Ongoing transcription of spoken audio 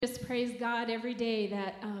Just praise God every day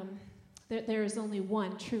that there is only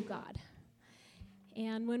one true God.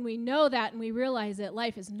 And when we know that and we realize that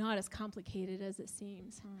life is not as complicated as it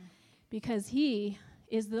seems, because He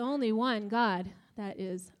is the only one God that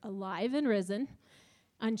is alive and risen,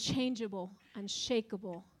 unchangeable,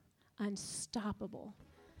 unshakable, unstoppable.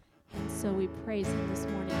 And so we praise Him this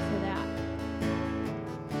morning for that.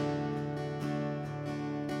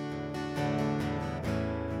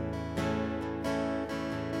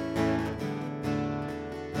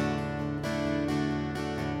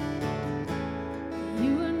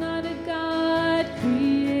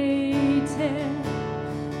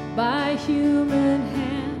 By human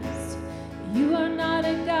hands, you are not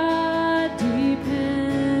a God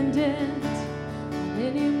dependent on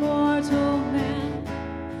any mortal man.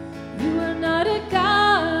 You are not a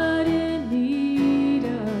God in need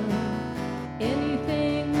of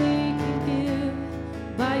anything we can give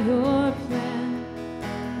by your plan.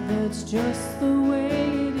 That's just the way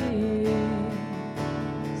it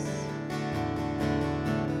is.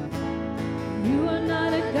 You are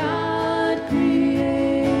not a God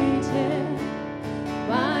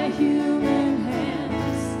by human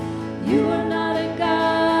hands. You are not a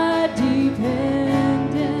God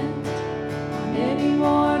dependent on any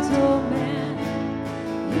mortal man.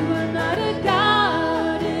 You are not a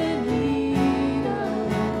God in need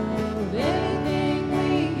of anything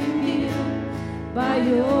we can give by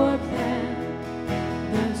your plan.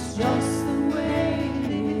 That's just the way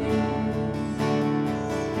it is.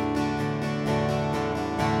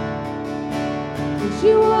 'Cause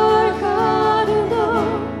you are God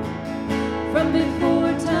alone. From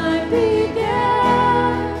before time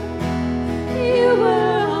began, you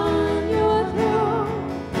were on your throne.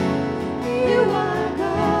 You are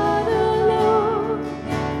God alone.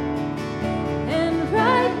 And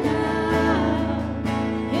right now,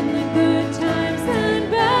 in the good times and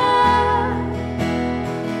bad,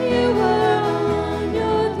 you were on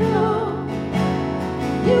your throne.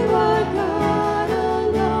 You are God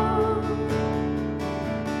alone.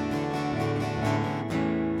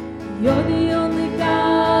 You're the only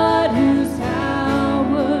God whose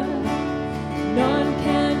power none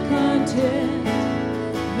can contend.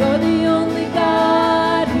 You're the only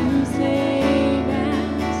God whose name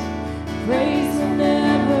and praise will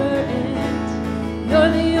never end.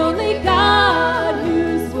 You're the only God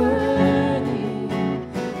who's worthy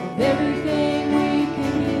of everything we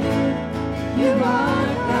can give. You are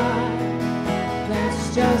God. That's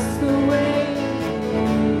just the way.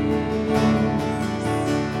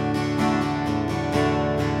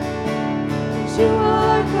 You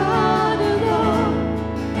are God alone.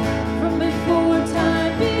 From before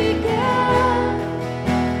time began,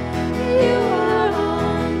 you are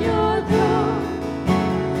on your throne.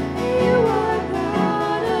 You are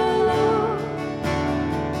God alone.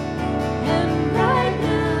 And right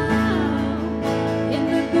now, in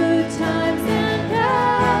the good times and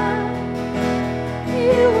bad,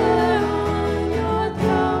 you are on your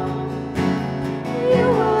throne. You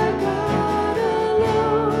are God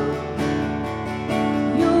alone.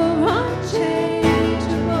 You're unchangeable.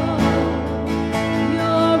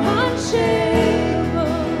 You're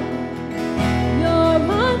unshakable. You're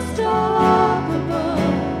unstoppable.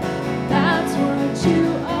 That's what you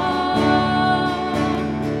are.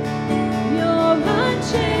 You're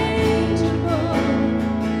unchangeable.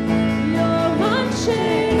 You're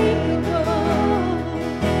unshakable.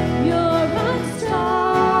 You're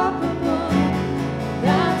unstoppable.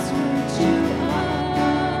 That's what you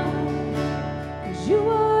are. 'Cause you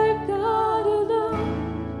are God alone.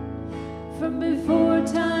 From before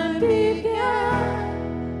time began,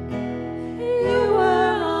 you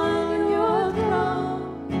were on your throne.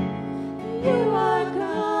 You are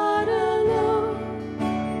God alone.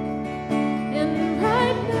 And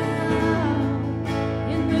right now,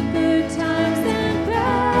 in the good times and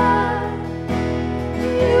bad,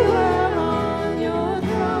 you are on your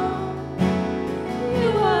throne.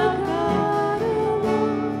 You are God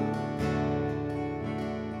alone.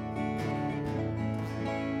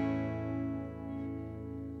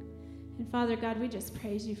 And Father God, we just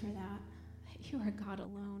praise you for that you are God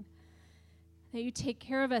alone, that you take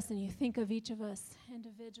care of us and you think of each of us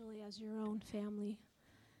individually as your own family.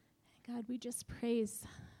 God, we just praise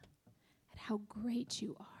at how great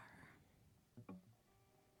you are.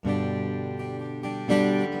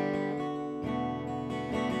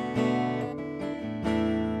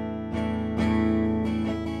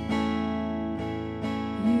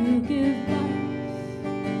 You give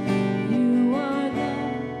life, you are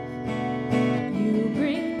love, you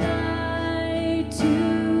bring light to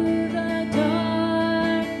the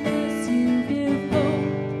darkness, you give hope,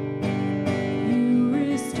 you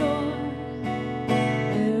restore.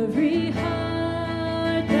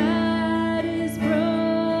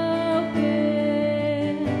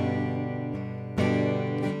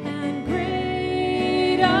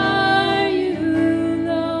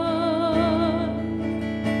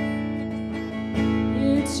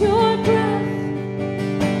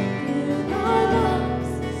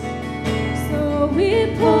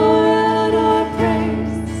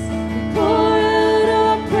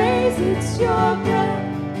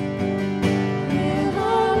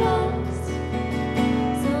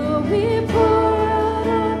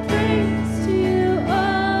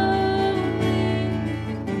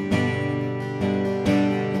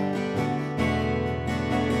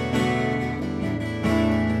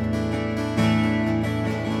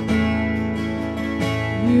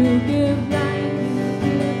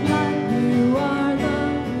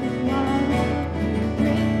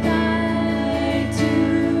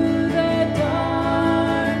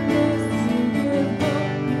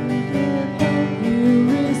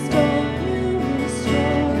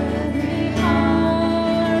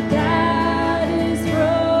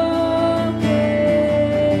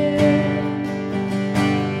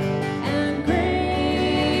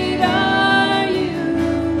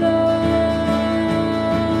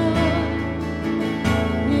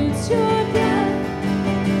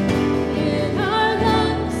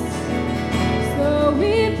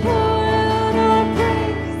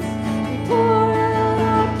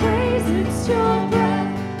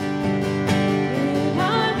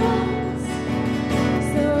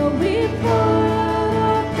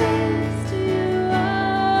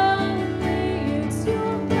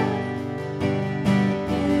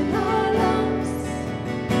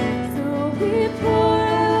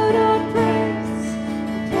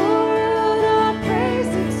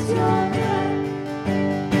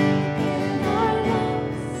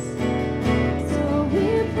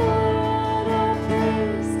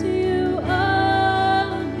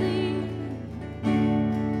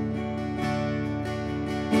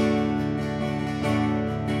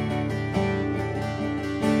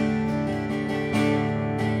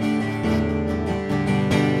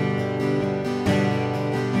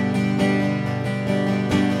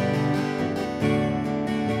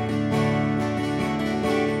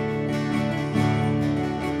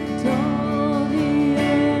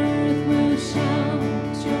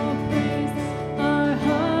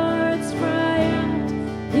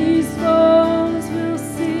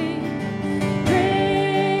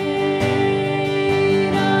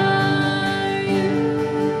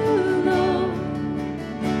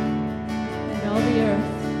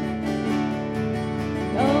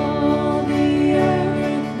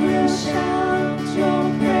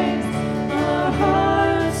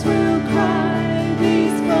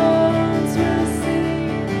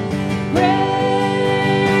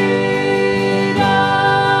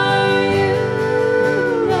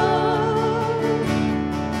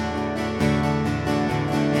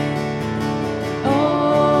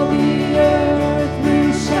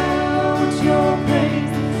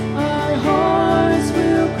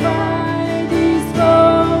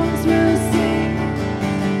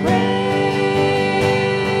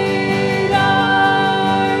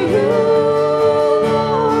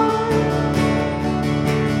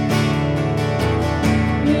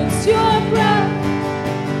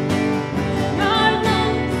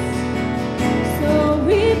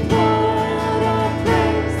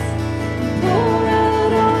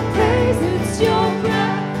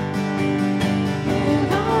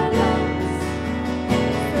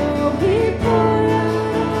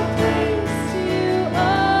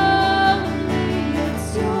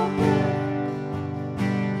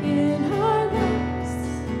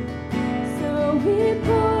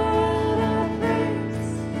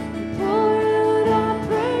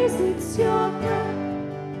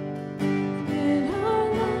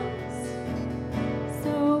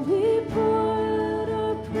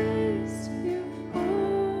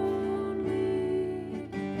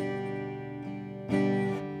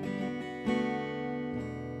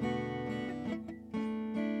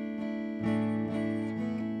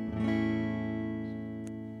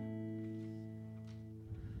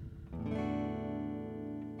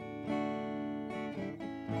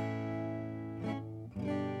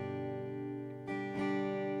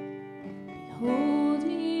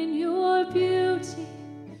 Holding your beauty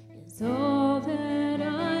is all that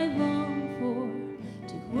I long for.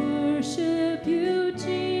 To worship you,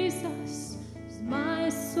 Jesus, is my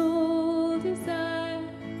sole desire.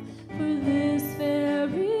 For this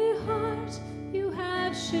very heart you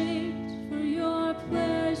have shaped for your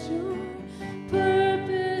pleasure,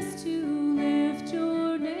 purpose to lift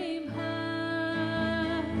your name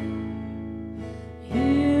high.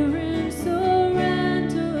 Here in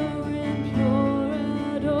surrender and pure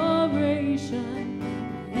adoration,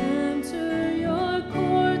 I enter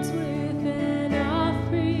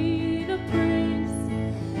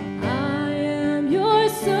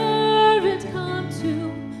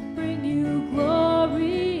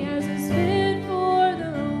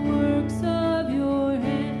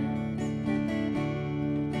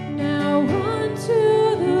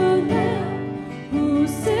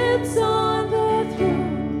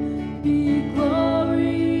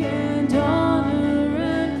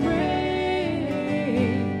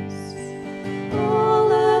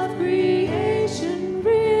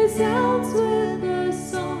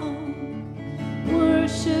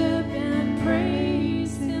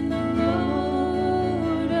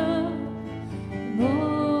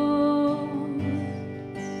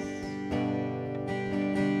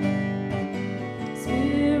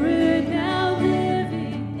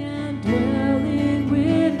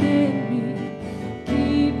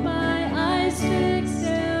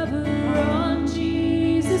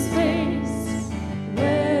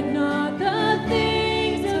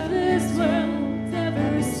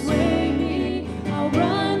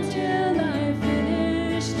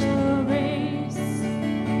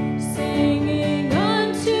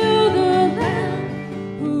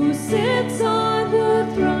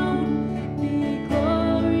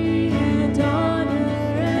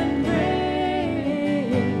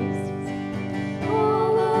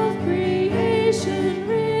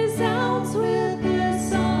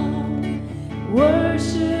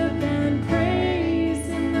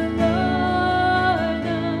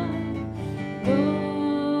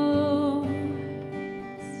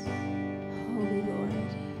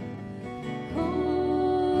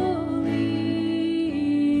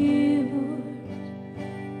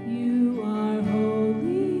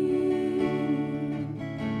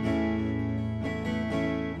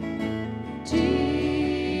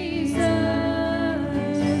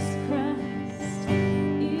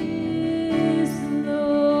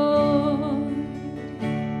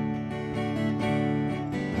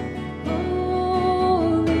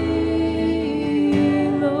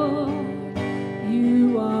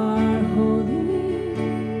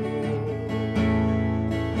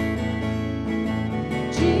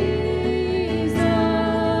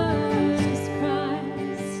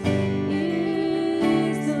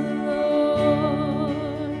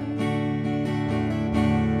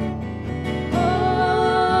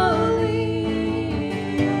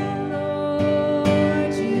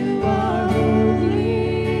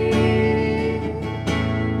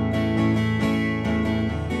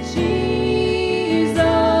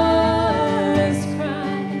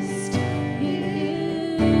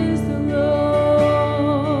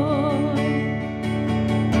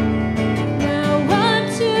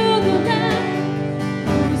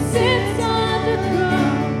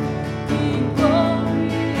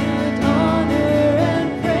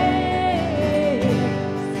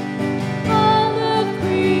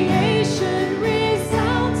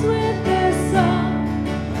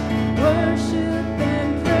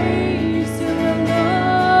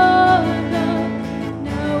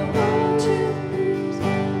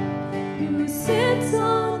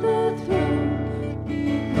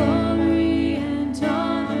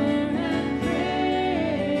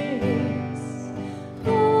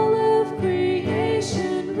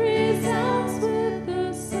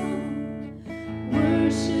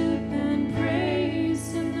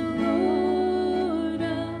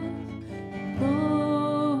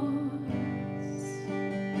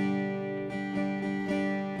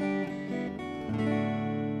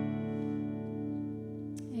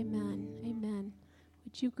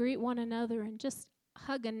You greet one another and just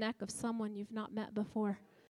hug a neck of someone you've not met before.